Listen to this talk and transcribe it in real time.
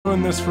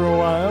doing this for a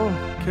while.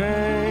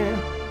 Okay.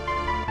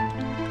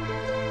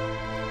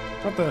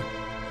 What the?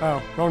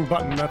 Oh, wrong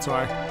button, that's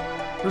why.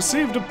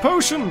 Received a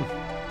potion!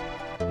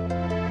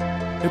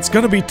 It's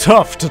gonna be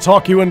tough to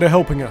talk you into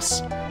helping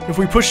us. If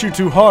we push you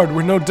too hard,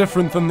 we're no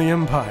different than the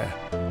Empire.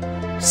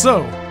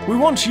 So, we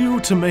want you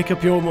to make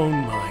up your own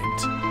mind.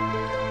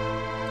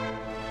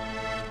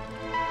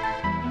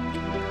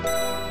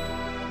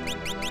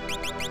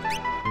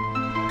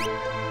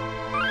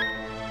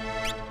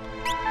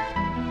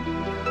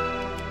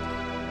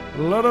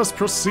 Let us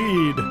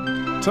proceed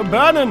to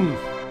Bannon!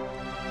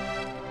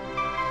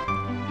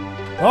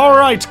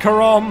 Alright,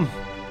 Karam.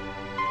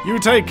 You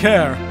take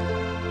care.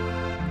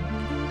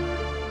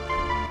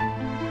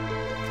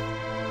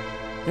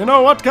 You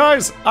know what,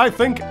 guys? I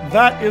think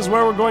that is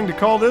where we're going to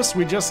call this.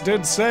 We just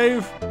did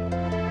save.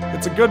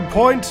 It's a good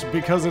point,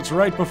 because it's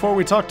right before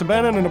we talk to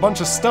Bannon and a bunch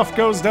of stuff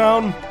goes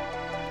down.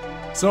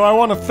 So I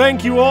want to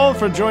thank you all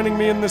for joining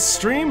me in this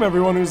stream,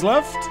 everyone who's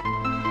left.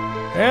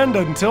 And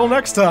until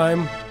next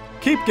time,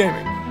 keep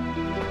gaming.